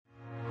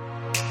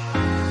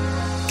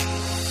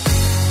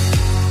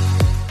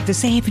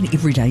Does that happen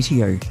every day to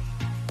you?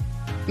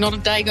 Not a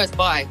day goes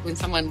by when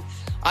someone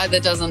either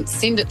doesn't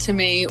send it to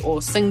me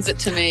or sings it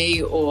to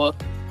me or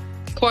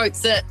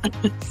quotes it.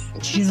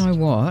 Do you know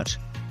what?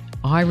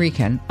 I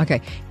reckon, okay,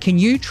 can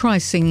you try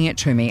singing it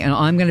to me, and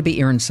I'm going to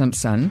be Erin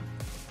Simpson,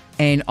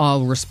 and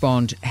I'll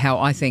respond how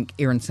I think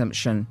Erin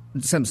Simpson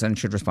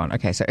should respond.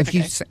 Okay, so if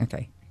you...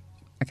 Okay.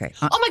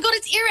 Oh my God,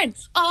 it's Erin.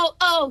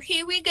 Oh,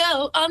 here we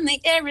go on the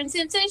Erin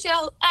Simpson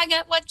show. I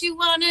got what you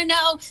want to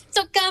know.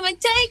 So come and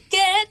take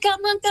it.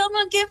 Come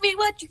on, give me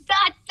what you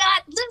got.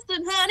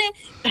 Listen, honey.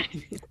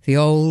 The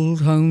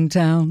old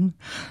hometown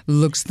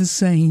looks the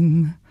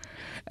same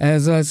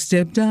as I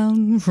step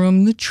down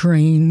from the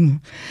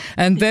train.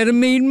 And there to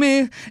meet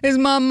me is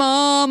my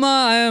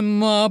mama and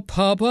my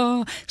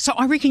papa. So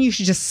I reckon you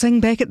should just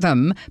sing back at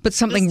them, but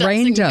something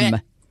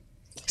random.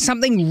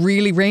 Something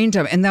really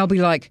random. And they'll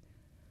be like,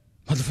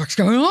 what the fuck's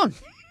going on?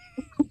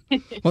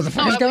 What the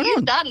fuck is going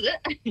on? Started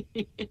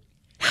it.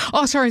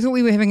 Oh, sorry, I thought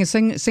we were having a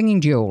singing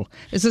duel.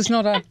 Is this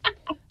not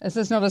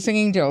a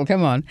singing duel?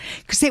 Come on.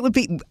 Because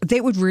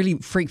that would really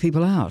freak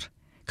people out.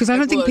 Because I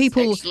don't think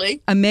people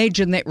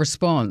imagine that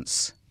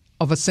response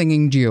of a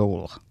singing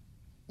duel.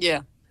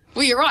 Yeah.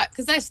 Well, you're right,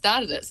 because they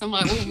started it. So I'm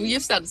like, well,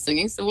 you've started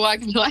singing, so why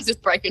can't I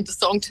just break into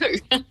song too?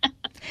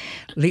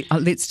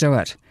 Let's do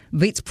it.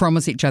 Let's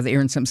promise each other,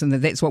 Erin Simpson, that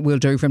that's what we'll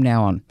do from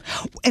now on.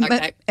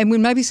 And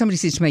when maybe somebody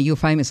says to me, you're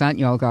famous, aren't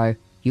you? I'll go,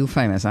 you're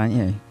famous, aren't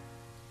you?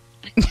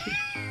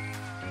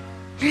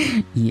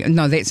 Yeah,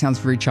 no, that sounds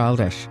very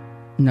childish.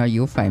 No,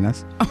 you're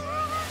famous.